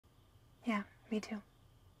Yeah, me too.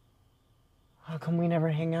 How come we never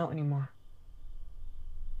hang out anymore?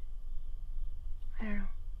 I don't know.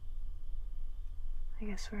 I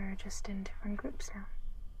guess we're just in different groups now.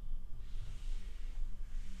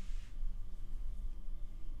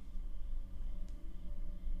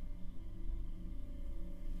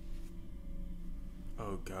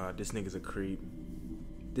 Oh God, this nigga's a creep.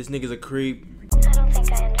 This nigga's a creep. I don't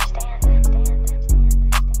think I understand.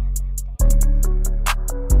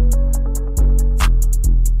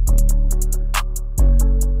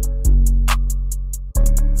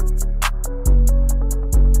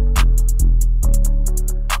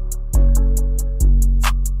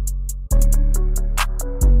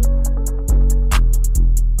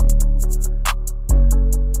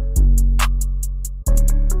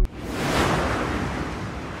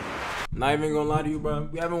 Not even gonna lie to you, bro.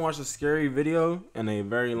 We haven't watched a scary video in a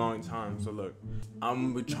very long time. So look,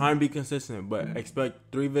 I'm trying to be consistent, but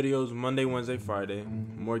expect 3 videos Monday, Wednesday, Friday.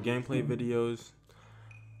 More gameplay videos.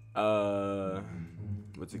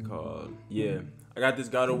 What's it called? Yeah, I got this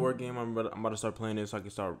God of War game. I'm about to start playing it so I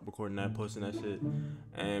can start recording that, posting that shit.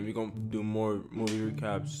 And we're gonna do more movie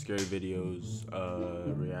recaps, scary videos,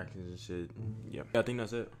 reactions and shit. Yeah, I think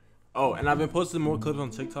that's it. Oh, and I've been posting more clips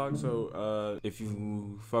on TikTok, so if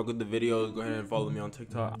you fuck with the videos, go ahead and follow me on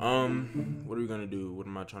TikTok. What are we gonna do? What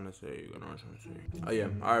am I trying to say? Oh yeah,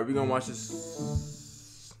 all right, we're gonna watch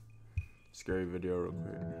this scary video real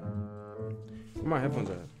quick. Where my headphones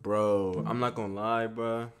at? Bro, I'm not gonna lie,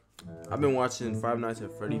 bro. I've been watching Five Nights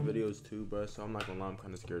at Freddy videos too, bro, so I'm not gonna lie, I'm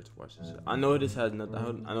kind of scared to watch this shit. I know this has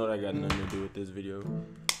nothing, I know that got nothing to do with this video,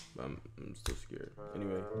 but I'm still scared.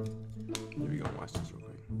 Anyway, here we go, watch this real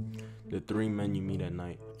quick. The 3 men you meet at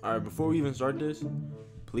night. Alright, before we even start this,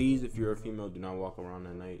 please, if you're a female, do not walk around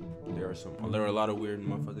at night. There are a lot of weird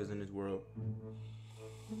motherfuckers in this world.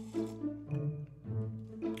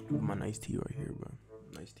 My nice tea right here, bro.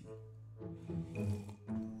 Nice tea.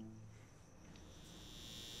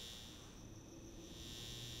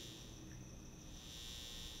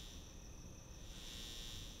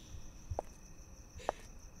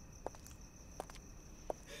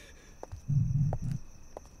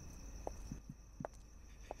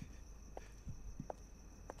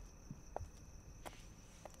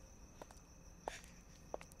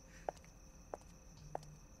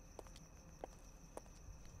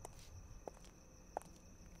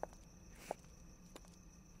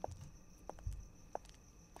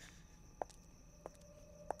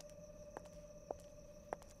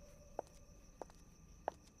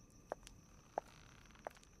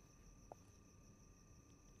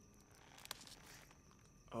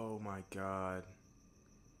 Oh my God.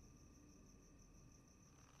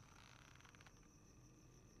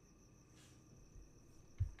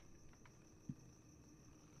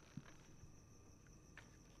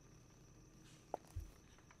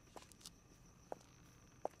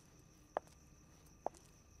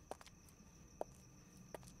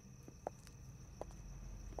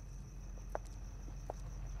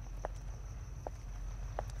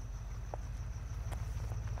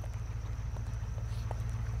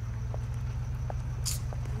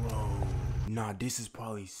 Nah, this is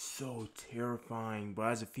probably so terrifying, but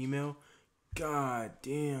as a female, god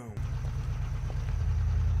damn.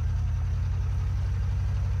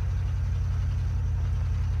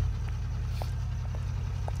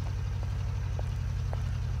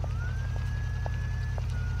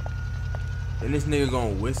 And this nigga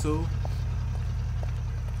gonna whistle?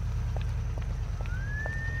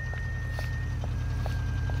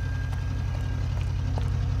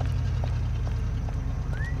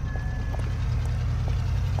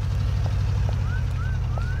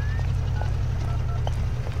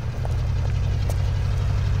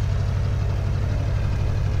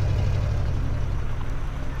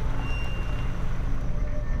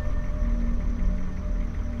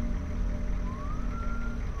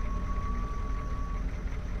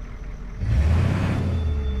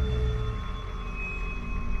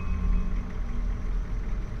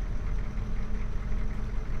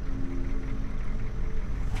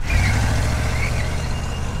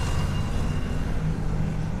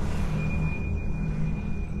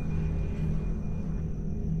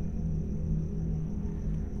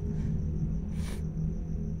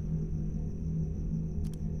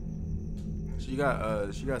 She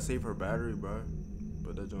got to save her battery, bro.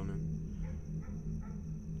 Put that on in.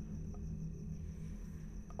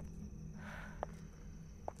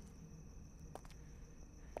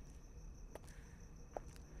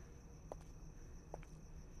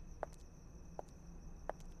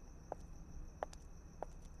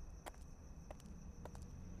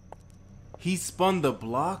 He spun the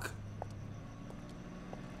block?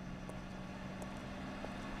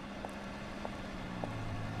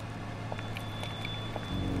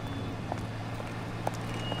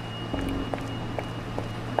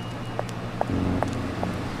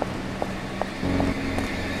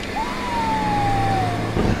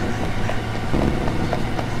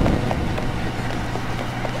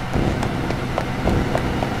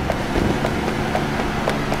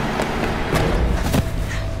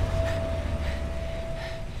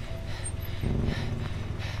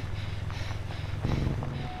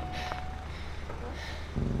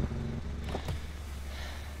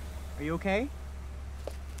 Are you okay?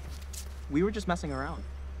 We were just messing around.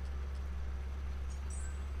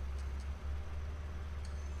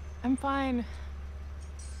 I'm fine.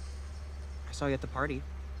 I saw you at the party.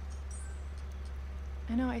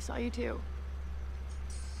 I know, I saw you too.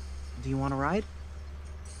 Do you want a ride?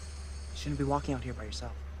 You shouldn't be walking out here by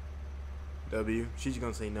yourself. W, she's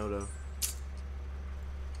gonna say no though.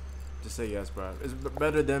 Just say yes, bro. It's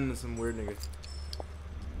better them than some weird niggas.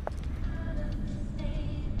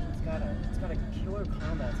 It's got a killer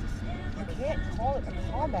combat system. You can't call it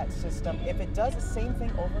a combat system if it does the same thing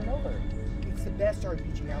over and over. It's the best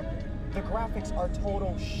RPG out there. The graphics are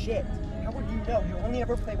total shit. How would you know? You only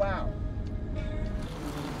ever play WoW.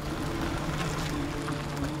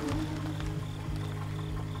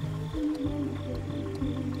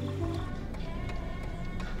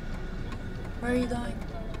 Where are you going?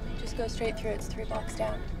 Just go straight through, it's 3 blocks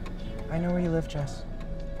down. I know where you live, Jess.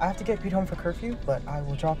 I have to get Pete home for curfew, but I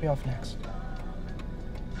will drop you off next.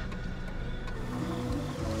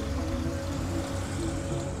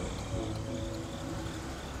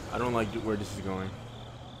 I don't like where this is going.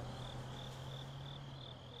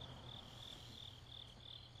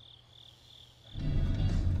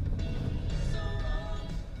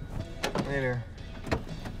 Later. Do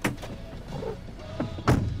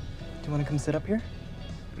you want to come sit up here?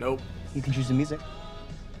 Nope. You can choose the music.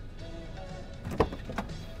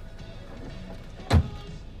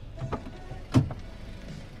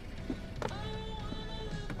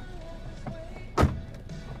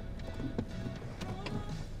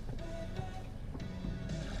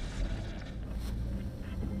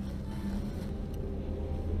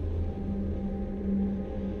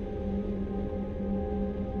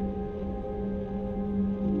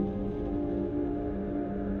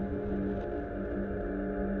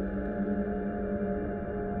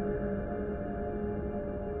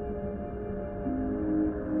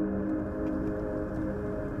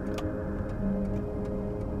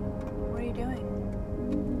 What are you doing?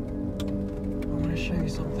 I want to show you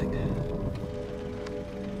something. I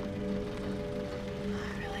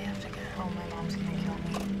really have to get home. My mom's gonna kill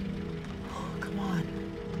me. Oh, come on.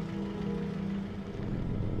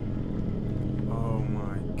 Oh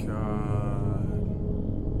my god.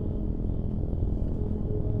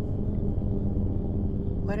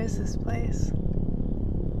 What is this place?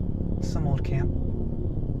 Some old camp.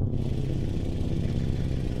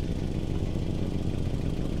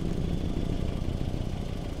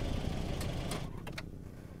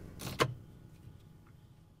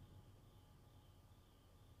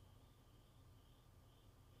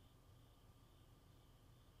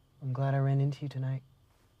 I'm glad I ran into you tonight.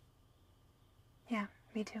 Yeah,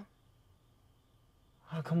 me too.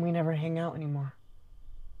 How come we never hang out anymore?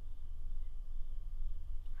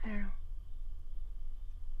 I don't know.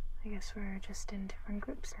 I guess we're just in different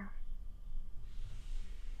groups now.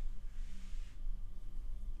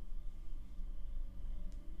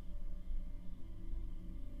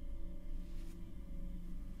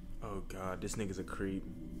 Oh god, this nigga's a creep.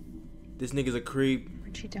 This nigga's a creep.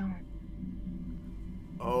 But you don't.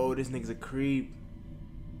 Oh, this nigga's a creep.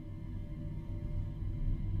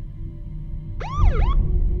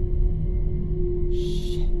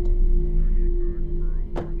 Shit.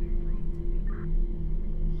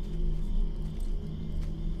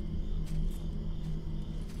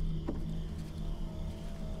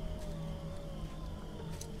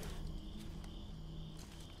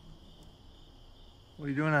 What are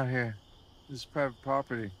you doing out here? This is private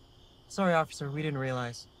property. Sorry, officer, we didn't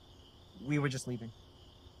realize. We were just leaving.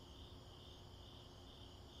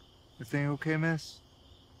 Everything okay, miss?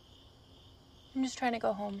 I'm just trying to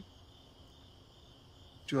go home.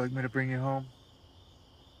 Would you like me to bring you home?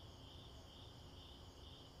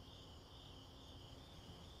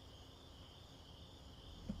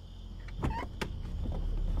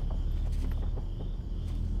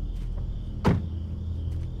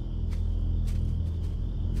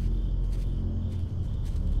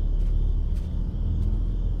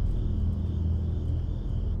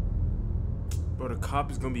 Bro, the cop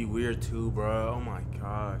is gonna be weird too, bro. Oh my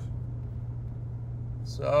gosh.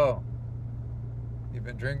 So, you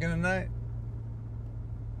been drinking tonight?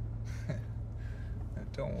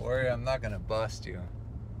 Don't worry, I'm not gonna bust you.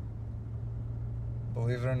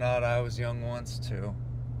 Believe it or not, I was young once too.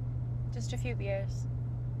 Just a few beers.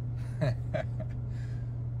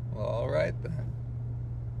 Well, all right then.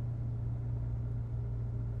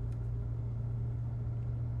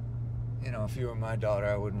 You know, if you were my daughter,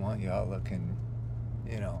 I wouldn't want you out looking,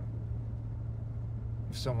 you know,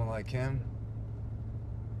 if someone like him,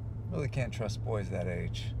 really can't trust boys that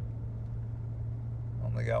age.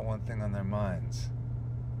 Only got one thing on their minds.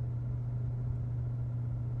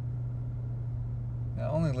 I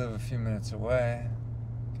only live a few minutes away,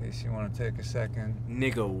 in case you want to take a second.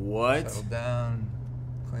 Nigga, what? Settle down,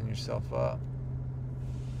 clean yourself up.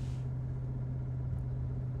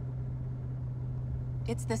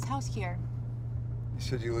 It's this house here. You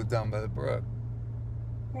said you live down by the brook.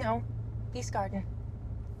 No, East Garden.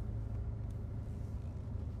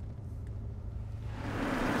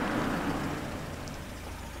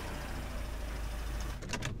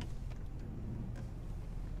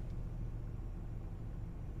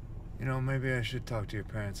 You know, maybe I should talk to your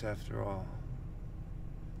parents after all.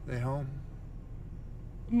 They home?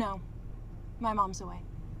 No, my mom's away.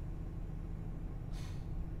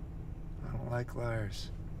 I don't like liars.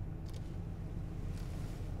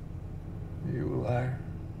 Are you a liar?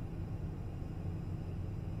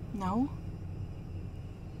 No?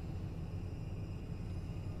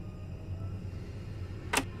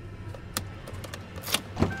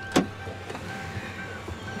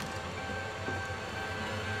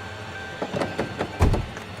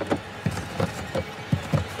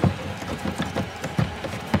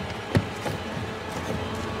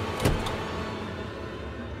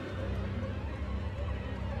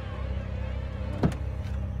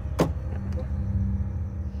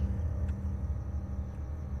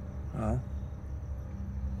 Well,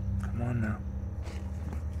 come on now.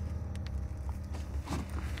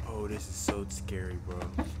 Oh, this is so scary, bro.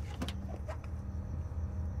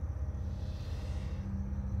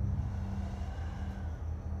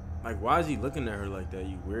 Like, why is he looking at her like that,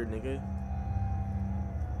 you weird nigga?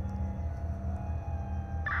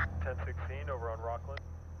 1016 over on Rockland.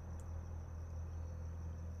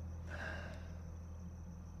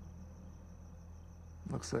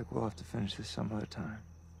 Looks like we'll have to finish this some other time.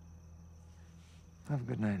 Have a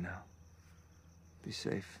good night now. Be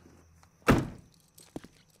safe.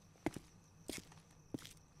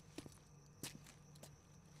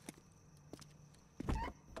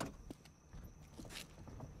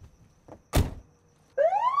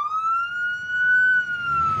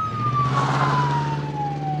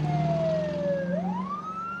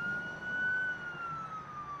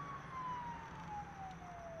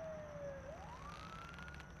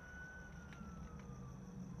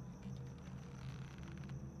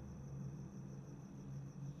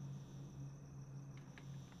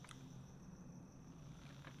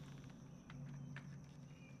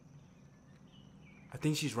 I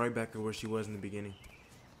think she's right back at where she was in the beginning.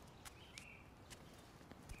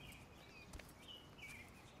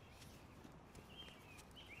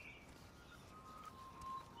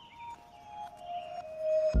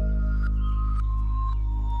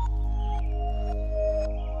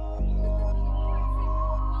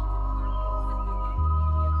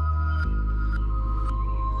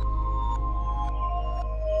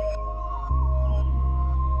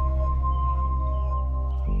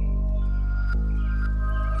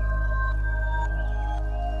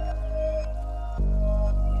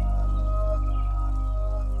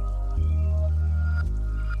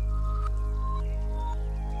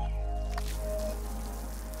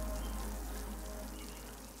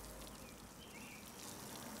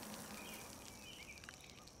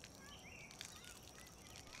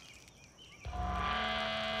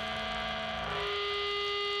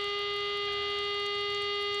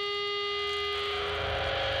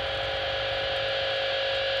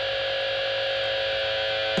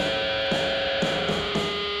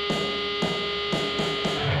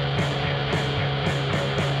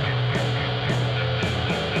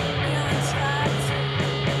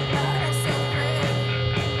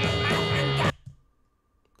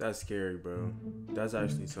 That's scary, bro. That's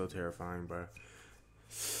actually so terrifying, bro.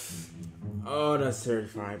 Oh, that's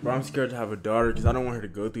terrifying, bro. I'm scared to have a daughter because I don't want her to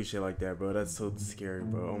go through shit like that, bro. That's so scary,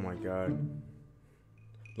 bro. Oh my god.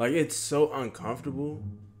 Like, it's so uncomfortable,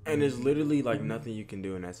 and there's literally like nothing you can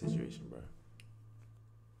do in that situation, bro.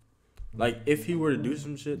 Like, if he were to do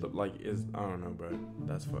some shit, like, I don't know, bro.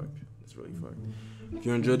 That's fucked. It's really fucked. If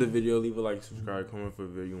you enjoyed the video, leave a like, subscribe, comment for a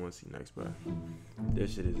video you want to see next, bro.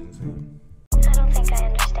 This shit is insane. I don't think I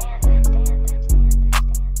understand.